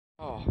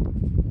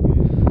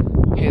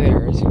Wow. Hey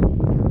there. Is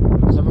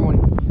everyone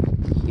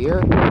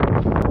here?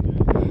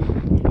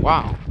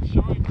 Wow.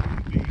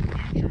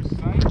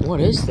 What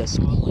is this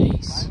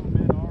place?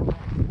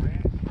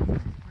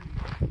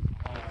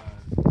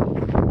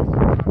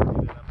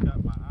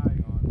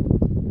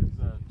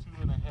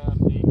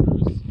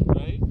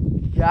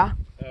 Yeah.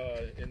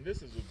 And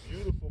this is a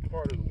beautiful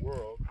part of the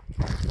world.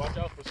 Watch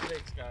out for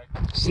snakes, guy.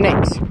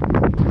 Snakes.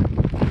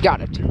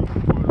 Got it.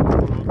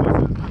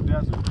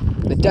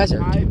 The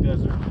desert. High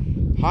desert.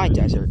 High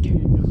desert. It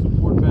can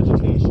support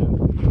vegetation,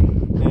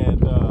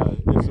 and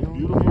it's a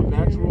beautiful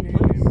natural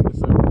place.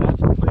 It's a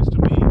natural place to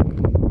be.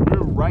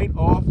 We're right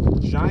off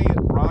Giant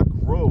Rock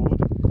Road,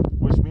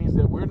 which means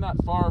that we're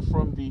not far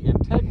from the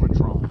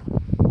Integratron,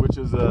 which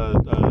is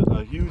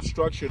a huge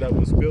structure that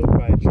was built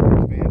by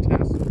Joshua Tree the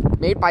Integratron.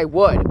 Made by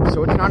wood,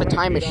 so it's not a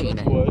time machine.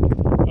 Wood,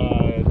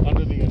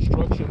 under the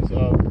instructions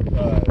of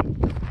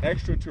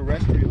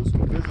extraterrestrials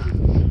who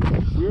visited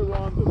us. We're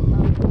on the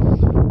planet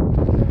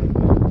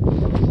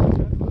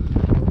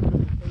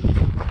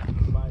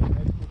by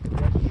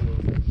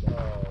extraterrestrials and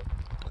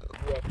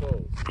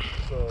UFOs.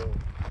 So,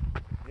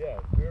 yeah,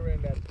 we're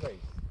in that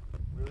place.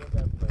 We're in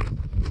that place.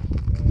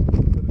 And it's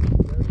going to be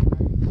very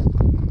nice.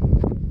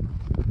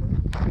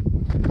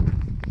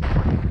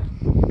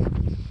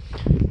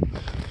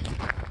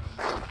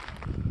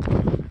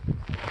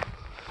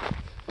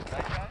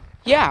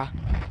 Yeah.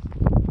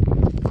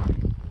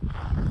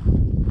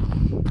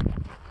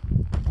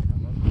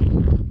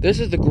 This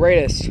is the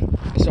greatest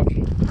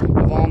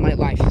of all my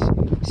life.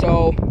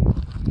 So,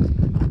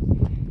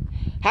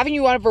 haven't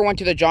you ever went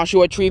to the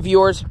Joshua Tree,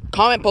 viewers?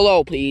 Comment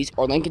below, please,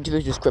 or link into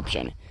the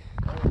description.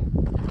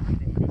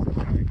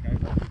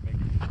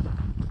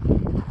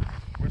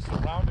 We're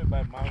surrounded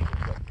by mountains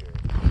up here.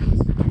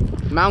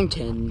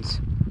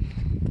 Mountains.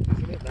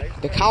 Isn't it nice?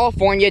 The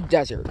California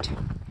desert.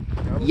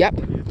 Yep.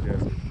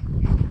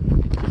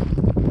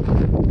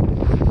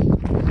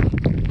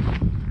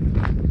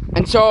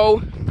 And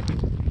so,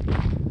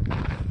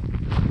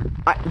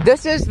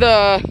 this is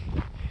the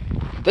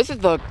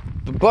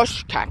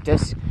bush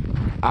cactus.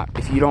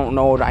 If you don't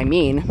know what I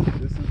mean.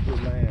 This is the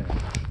land.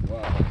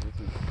 Wow. This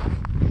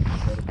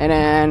is. And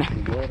then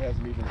The road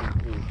hasn't even been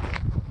paved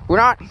yet. we're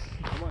not.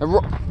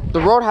 The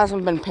road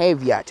hasn't been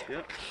paved yet.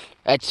 Yep.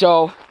 And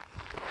so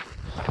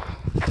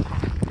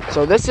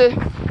this is.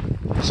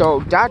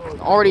 So Dad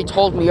already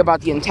told me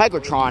about the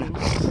Integratron.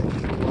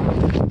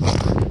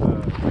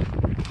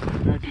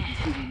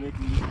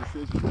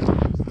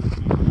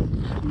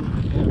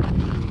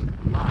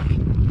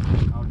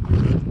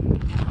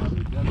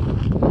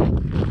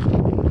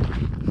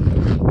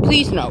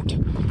 Please note,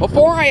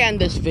 before I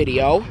end this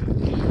video,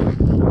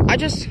 I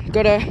just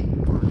gotta,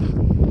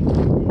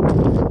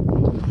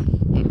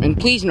 and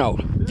please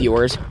note,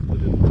 viewers,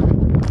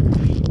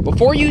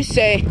 before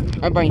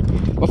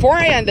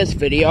I end this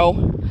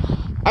video,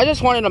 I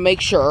just wanted to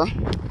make sure,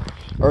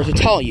 or to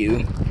tell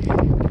you,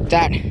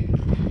 that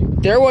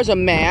there was a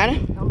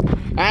man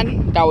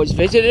that was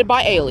visited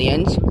by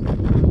aliens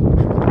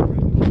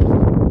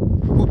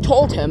who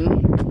told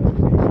him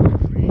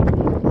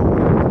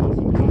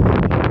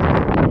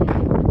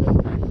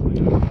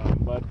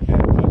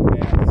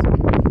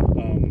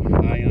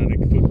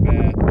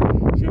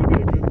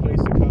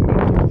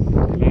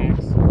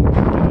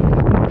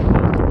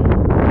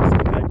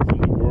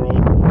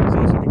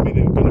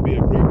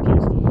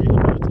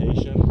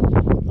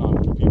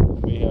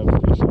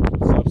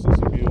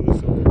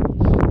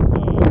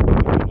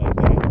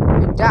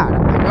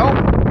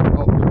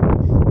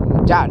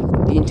Dad,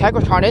 the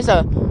Integratron is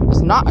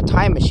not a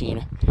time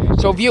machine.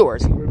 So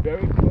viewers, we're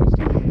very close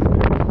to the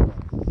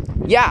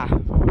Integratron. Yeah.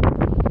 I'm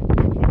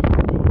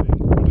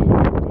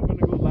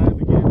gonna go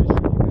live again and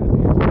show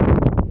you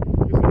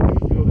guys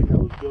the building that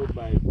was built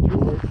by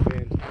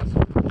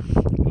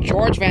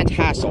George Van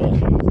Tassel.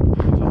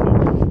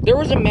 There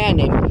was a man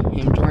named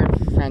George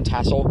Van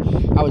Tassel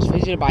that was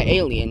visited by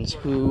aliens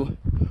who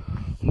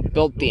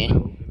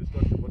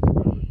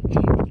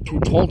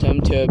told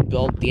him to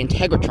build the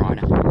Integratron.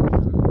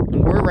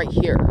 And we're right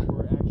here.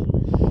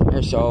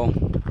 Or so.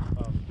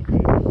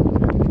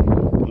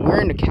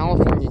 We're in the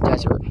California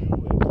desert.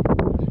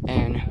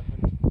 And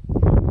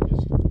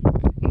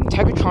the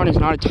Integratron is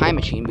not a time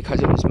machine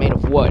because it was made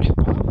of wood.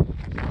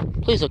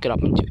 Please look it up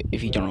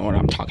if you don't know what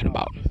I'm talking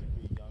about.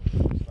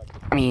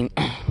 I mean,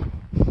 I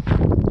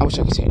wish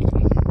I could say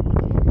anything.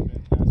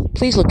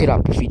 Please look it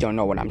up if you don't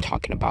know what I'm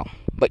talking about.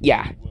 But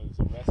yeah.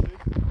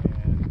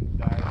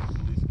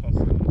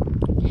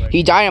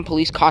 He died in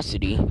police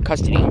custody. We are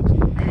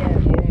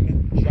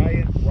on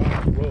Giant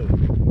Rock Road.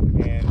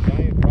 And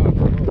Giant Rock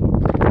Road,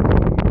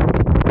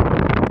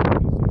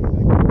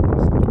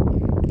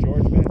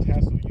 George Van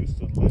Tassel used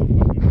to live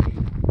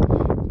underneath.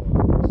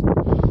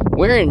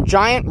 We're in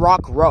Giant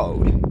Rock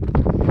Road.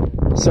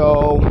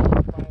 So,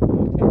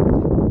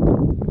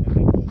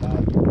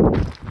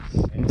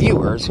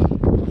 viewers,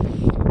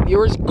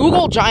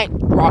 Google Giant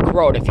Rock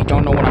Road if you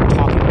don't know what I'm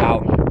talking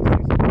about.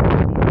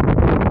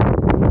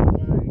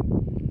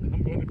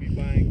 I'm going to be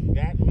buying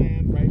that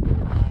land right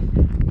there on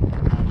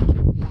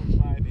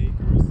 2.5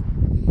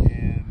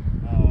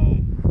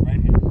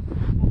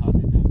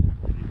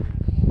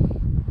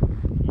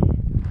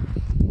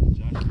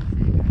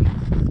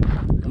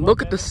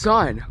 Look at the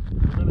sun.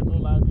 We're gonna go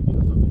live again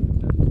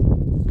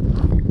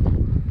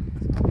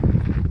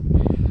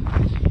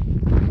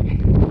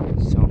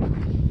So,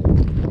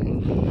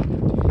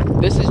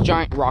 this is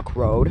Giant Rock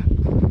Road.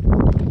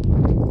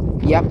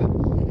 Yep.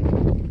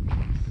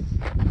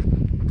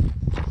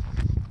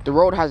 The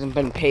road hasn't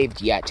been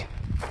paved yet.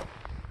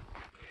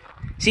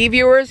 See,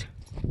 viewers?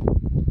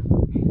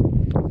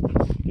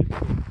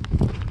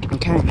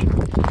 Okay.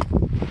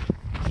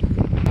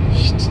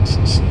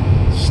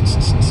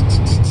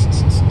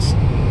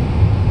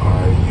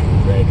 Are you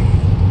ready?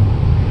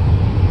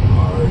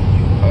 Are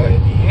you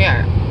ready?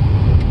 Yeah.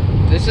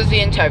 This is the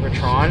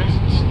Integratron.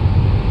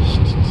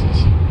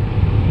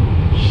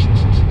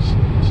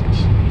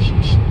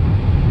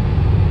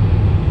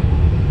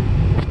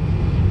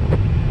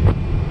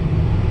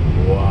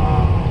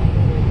 Wow.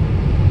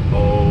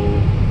 Oh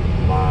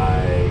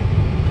my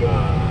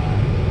God.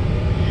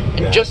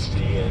 And That's just, the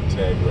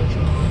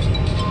Integratron.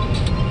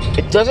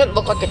 it doesn't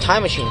look like a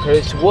time machine because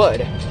it's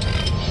wood.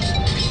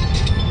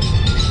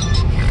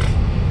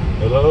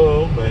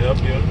 Hello, may I help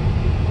you?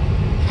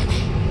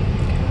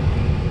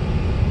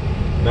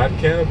 Not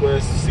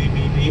cannabis,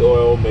 CBD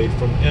oil made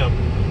from hemp.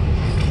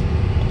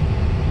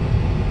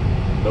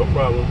 No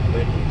problem,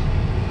 thank you.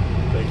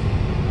 Thank you.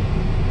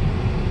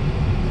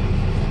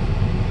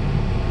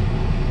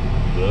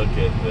 Look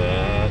at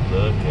that,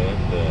 look at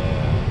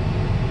that.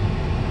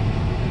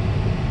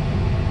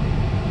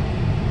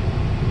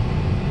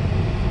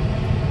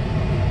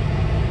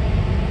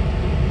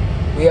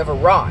 We have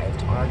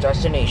arrived on our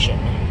destination.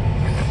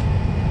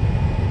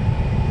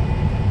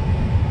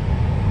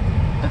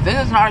 This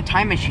is not a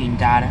time machine,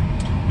 Dad.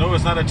 No,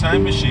 it's not a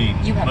time machine.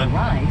 You have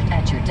arrived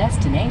at your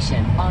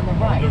destination on the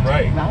right.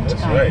 Route That's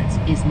guidance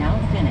right. is now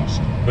finished.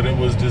 But it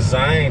was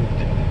designed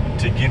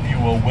to give you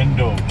a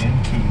window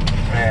into the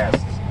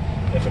past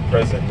and the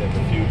present and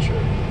the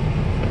future.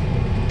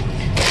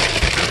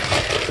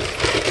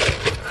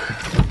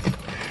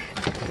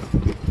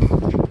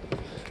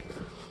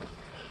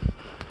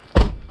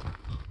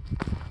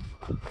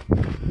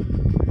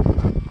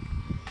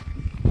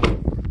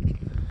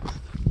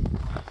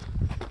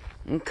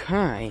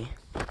 Okay.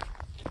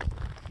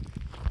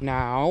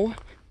 Now.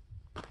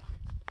 Come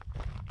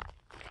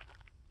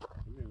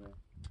here, man.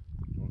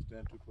 Don't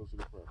stand too close to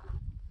the property.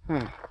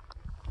 Huh.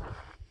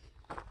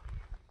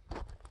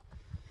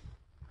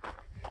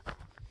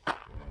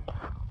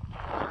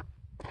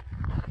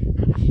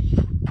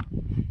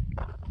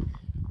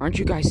 Aren't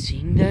you guys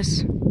seeing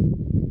this?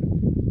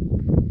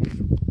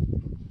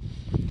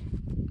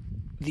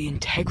 The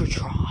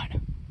Integratron.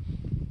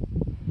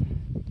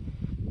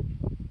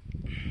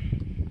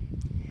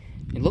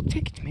 It looked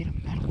like it's made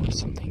of metal or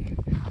something,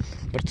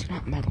 but it's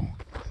not metal.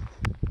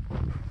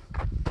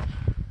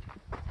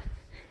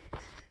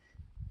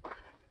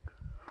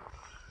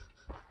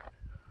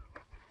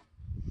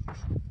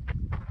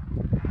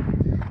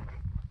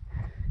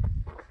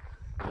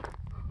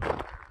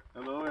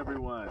 Hello,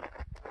 everyone.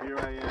 Here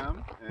I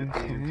am at the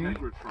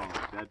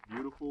Integratron. That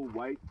beautiful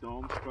white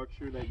dome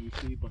structure that you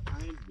see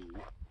behind me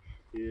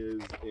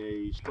is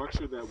a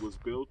structure that was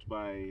built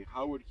by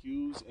Howard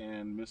Hughes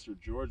and Mr.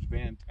 George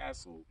Van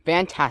Tassel.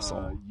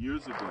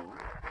 Years ago.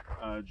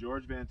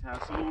 George Van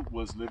Tassel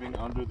was living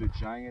under the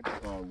giant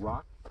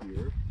rock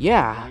here.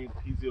 Yeah. Giant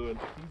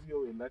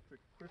piezoelectric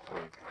crystal.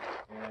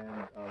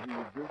 And he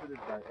was visited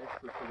by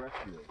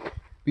extraterrestrials.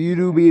 The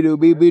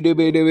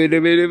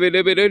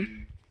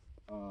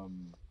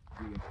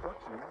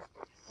instructions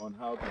on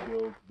how to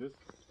build this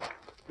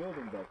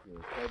building back here.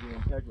 It's called the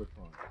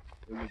Integratron.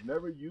 It was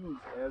never used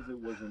as it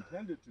was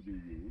intended to be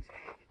used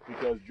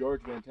because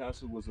George Van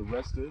Tassel was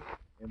arrested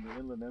in the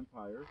Inland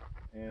Empire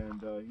and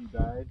he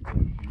died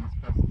in police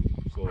custody.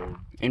 So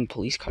In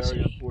police custody.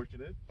 Very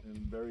unfortunate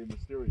and very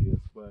mysterious.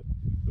 But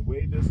the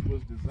way this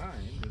was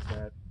designed is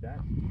that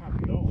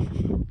top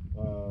dome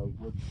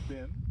would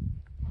spin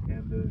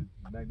and the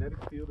magnetic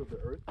field of the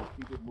Earth would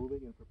keep it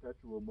moving in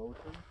perpetual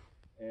motion.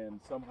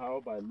 And somehow,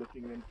 by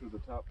looking into the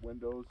top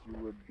windows, you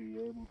would be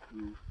able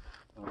to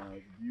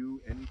view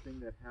anything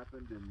that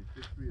happened in the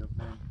history of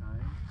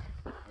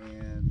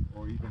mankind,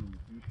 or even in the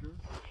future.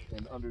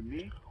 And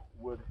underneath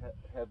would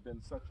have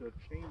been such a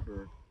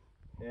chamber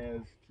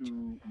as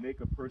to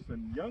make a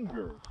person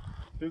younger,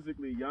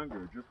 physically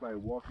younger, just by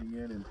walking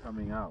in and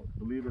coming out.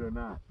 Believe it or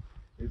not,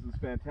 this is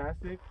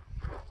fantastic.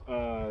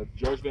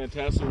 George Van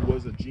Tassel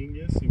was a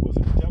genius. He was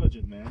an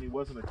intelligent man. He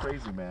wasn't a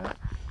crazy man.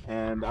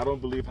 And I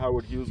don't believe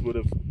Howard Hughes would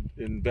have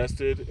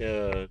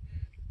invested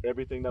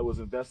everything that was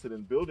invested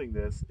in building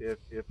this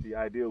if the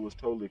idea was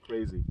totally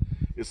crazy.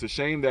 It's a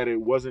shame that it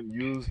wasn't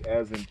used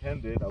as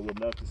intended. I would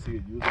love to see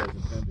it used as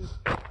intended.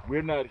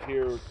 We're not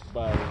here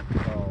by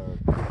with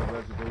a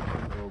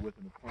reservation or with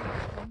an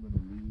appointment. So I'm going to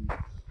leave.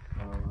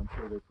 I'm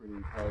sure they're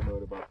pretty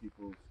paranoid about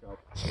people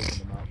scalping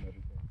them out and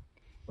everything.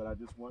 But I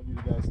just want you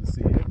guys to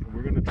see it. And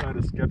we're going to try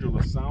to schedule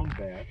a sound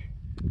bath,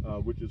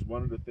 which is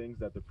one of the things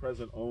that the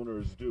present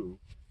owners do.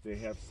 They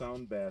have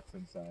sound baths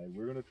inside.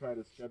 We're going to try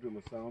to schedule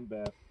a sound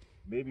bath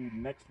maybe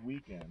next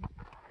weekend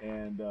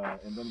and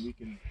then we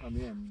can come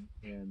in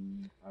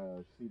and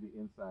see the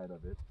inside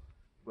of it.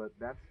 But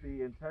that's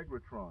the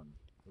Integratron,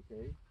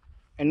 okay?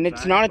 And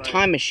it's Designed not a by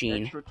time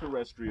machine.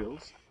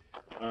 Extraterrestrials,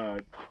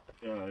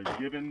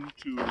 given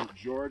to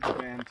George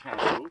Van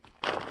Tassel.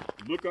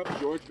 Look up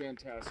George Van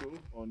Tassel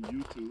on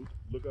YouTube.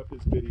 Look up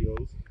his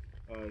videos.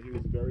 He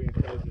was a very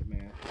intelligent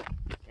man.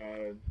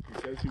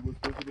 He says he was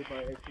visited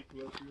by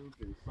extraterrestrials.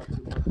 They sucked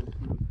him up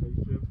into a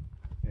spaceship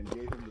and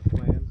gave him the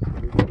plans to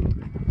build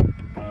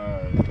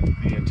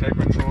the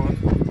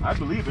Integratron. I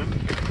believe him.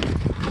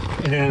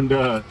 And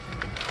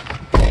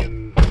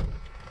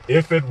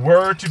if it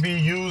were to be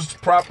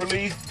used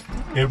properly,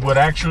 it would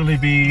actually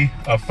be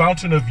a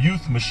fountain of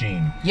youth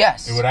machine.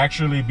 Yes. It would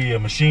actually be a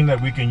machine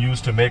that we can use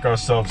to make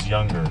ourselves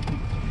younger.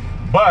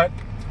 But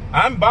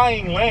I'm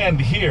buying land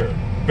here,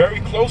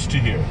 very close to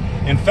here.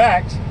 In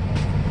fact,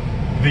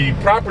 the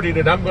property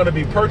that I'm going to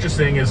be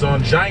purchasing is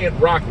on Giant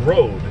Rock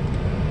Road.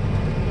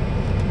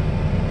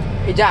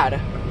 Hey, Dad.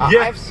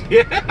 Yes.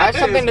 I have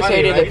something to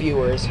say to the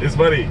viewers. It's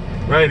funny.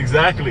 Right,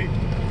 exactly.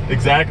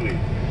 Exactly.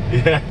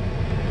 Yeah.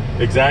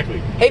 Exactly.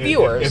 Hey,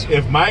 viewers.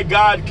 If my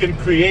God can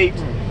create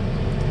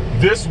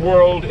this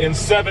world in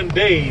 7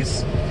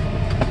 days,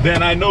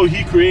 then I know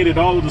he created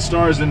all of the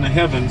stars in the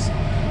heavens,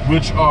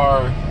 which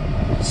are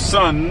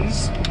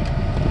suns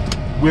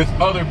with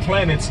other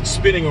planets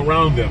spinning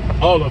around them,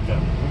 all of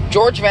them.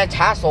 George Van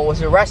Tassel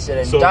was arrested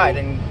and died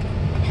in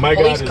my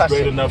police God is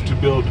custody. great enough to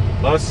build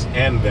us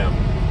and them.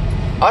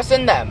 Us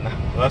and them.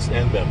 Us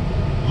and them.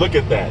 Look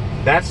at that.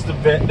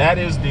 That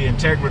is the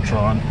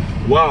Integratron.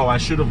 Wow, I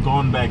should have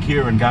gone back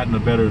here and gotten a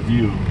better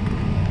view.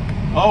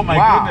 Oh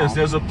my goodness,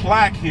 there's a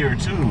plaque here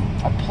too.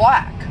 A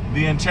plaque.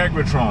 The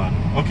Integratron.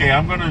 Okay,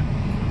 I'm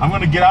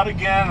gonna get out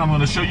again. I'm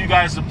gonna show you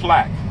guys the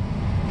plaque.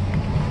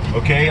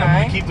 Okay,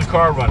 I'm gonna keep the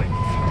car running.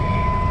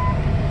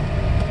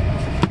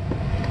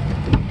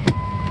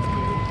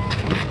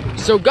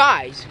 So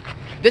guys,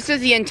 this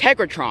is the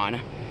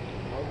Integratron.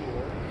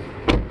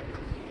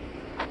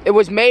 It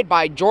was made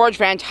by George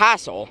Van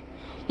Tassel.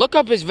 Look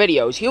up his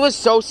videos. He was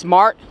so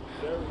smart.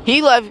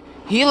 He lived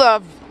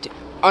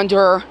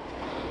under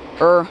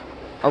a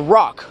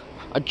rock,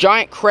 a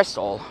giant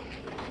crystal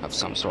of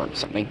some sort,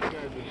 something.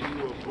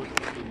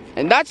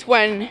 And that's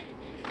when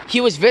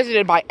he was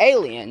visited by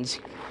aliens.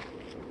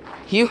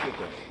 The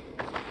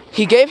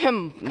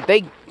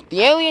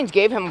aliens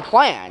gave him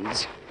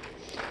plans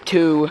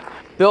to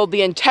build the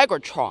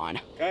Integratron.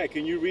 Hey,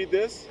 can you read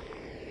this?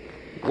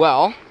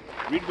 Well,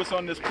 read what's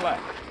on this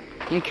plaque.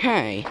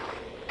 Okay.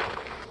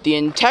 The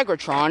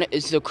Integratron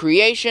is the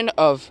creation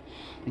of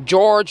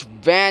George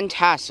Van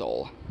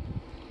Tassel,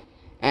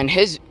 and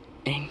he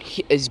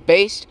is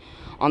based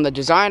on the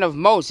design of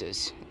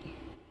Moses'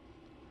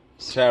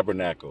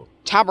 tabernacle.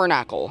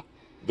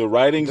 The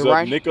writings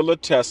of Nikola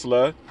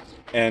Tesla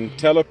and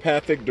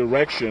telepathic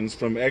directions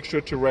from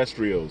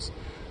extraterrestrials.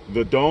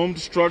 The domed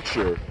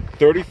structure,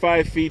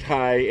 35 feet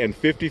high and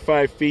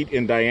 55 feet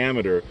in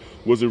diameter,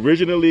 was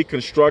originally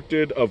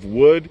constructed of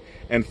wood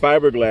and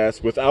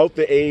fiberglass without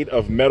the aid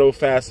of metal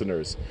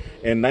fasteners.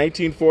 In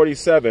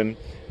 1947,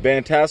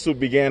 Van Tassel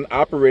began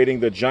operating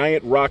the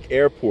Giant Rock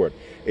Airport,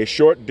 a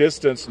short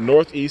distance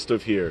northeast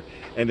of here,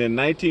 and in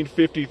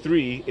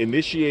 1953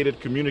 initiated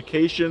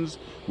communications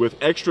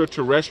with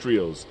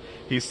extraterrestrials.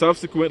 He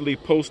subsequently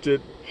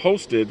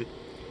hosted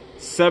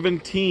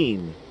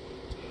 17,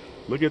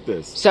 look at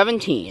this,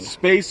 17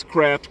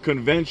 spacecraft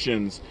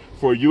conventions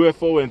for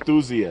UFO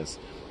enthusiasts.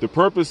 The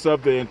purpose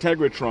of the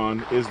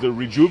Integratron is the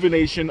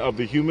rejuvenation of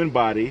the human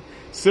body,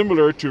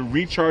 similar to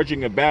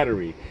recharging a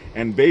battery,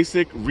 and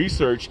basic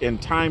research in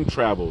time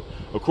travel.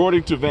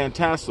 According to Van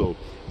Tassel,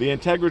 the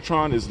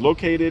Integratron is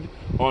located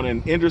on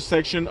an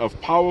intersection of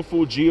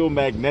powerful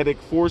geomagnetic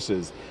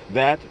forces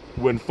that,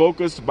 when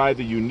focused by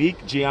the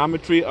unique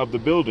geometry of the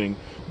building,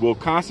 will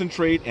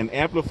concentrate and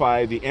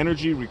amplify the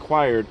energy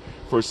required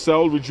for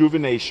cell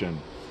rejuvenation.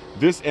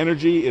 This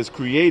energy is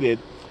created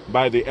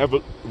by the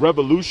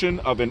revolution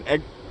of an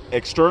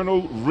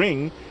external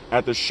ring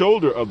at the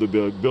shoulder of the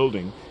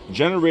building,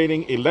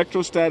 generating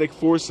electrostatic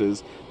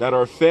forces that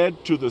are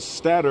fed to the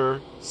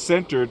stator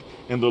centered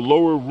in the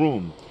lower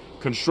room.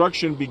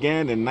 Construction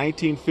began in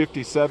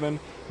 1957,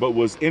 but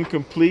was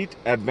incomplete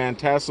at Van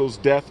Tassel's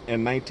death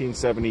in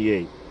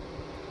 1978.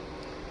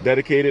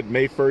 Dedicated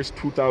May 1st,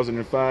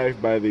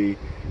 2005 by the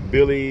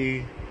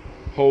Billy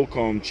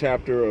Holcomb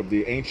chapter of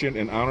the Ancient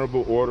and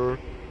Honorable Order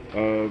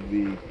of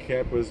the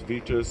Campus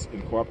Vitus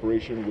in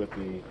cooperation with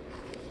the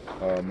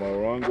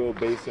Morongo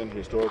Basin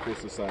Historical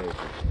Society.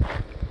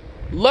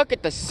 Look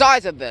at the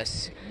size of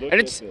this. And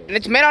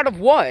it's made out of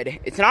wood.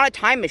 It's not a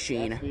time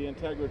machine. That's the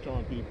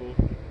Integratron, people.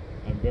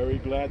 I'm very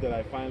glad that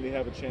I finally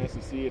have a chance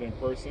to see it in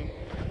person.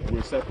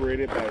 We're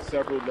separated by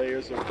several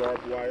layers of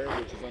barbed wire,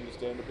 which is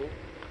understandable.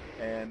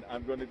 And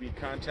I'm going to be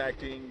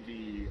contacting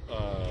the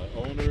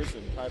owners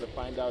and try to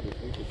find out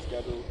if we could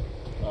schedule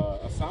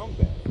a sound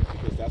bath,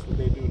 because that's what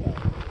they do now.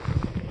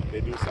 They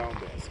do sound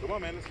baths. Come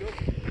on, man, let's go.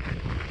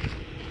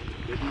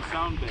 They do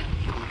sound baths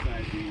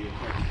inside the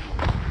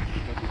Integratron.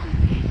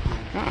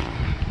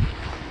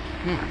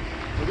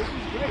 So this is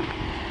great.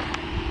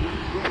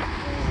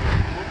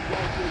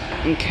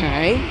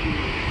 Okay.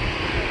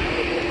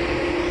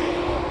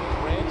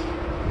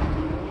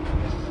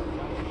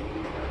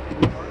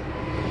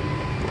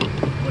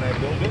 When I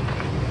build it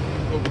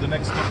over the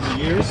next couple of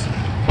years,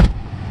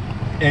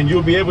 and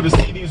you'll be able to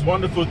see these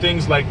wonderful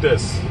things like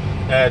this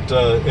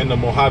in the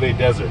Mojave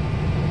Desert.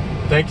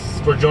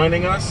 Thanks for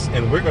joining us,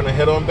 and we're gonna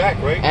head on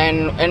back, right?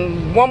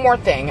 And one more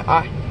thing,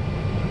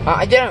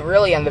 I didn't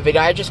really end the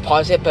video. I just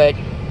paused it, but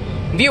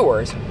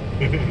viewers,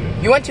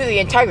 you went to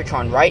the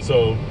Integratron, right?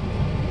 So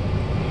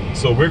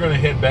we're gonna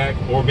head back,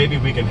 or maybe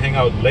we can hang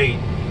out late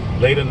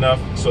enough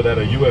so that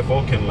a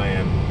UFO can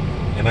land,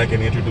 and I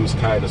can introduce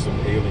Kai to some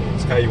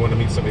aliens. Kai, you want to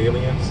meet some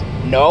aliens?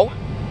 No.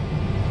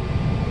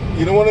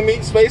 You don't want to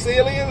meet space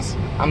aliens?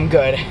 I'm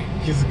good.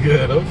 He's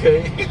good.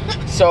 Okay.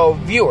 So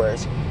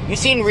viewers, you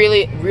seen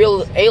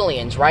real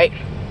aliens, right?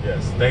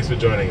 Yes. Thanks for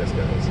joining us,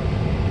 guys.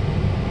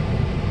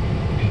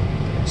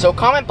 So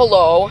comment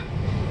below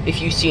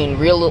if you've seen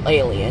real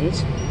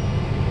aliens.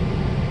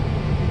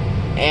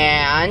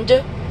 And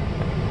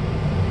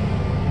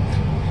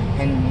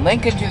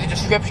link it to the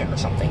description or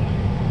something.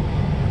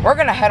 We're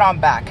gonna head on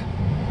back.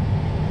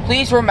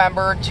 Please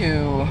remember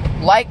to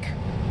like,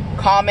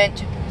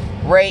 comment,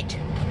 rate,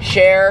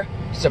 share,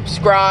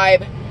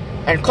 subscribe,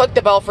 and click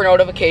the bell for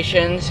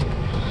notifications.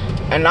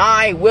 And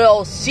I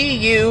will see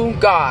you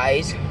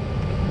guys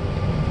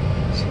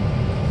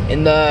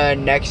in the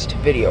next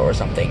video or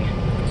something.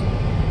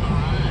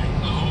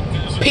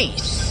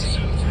 Peace.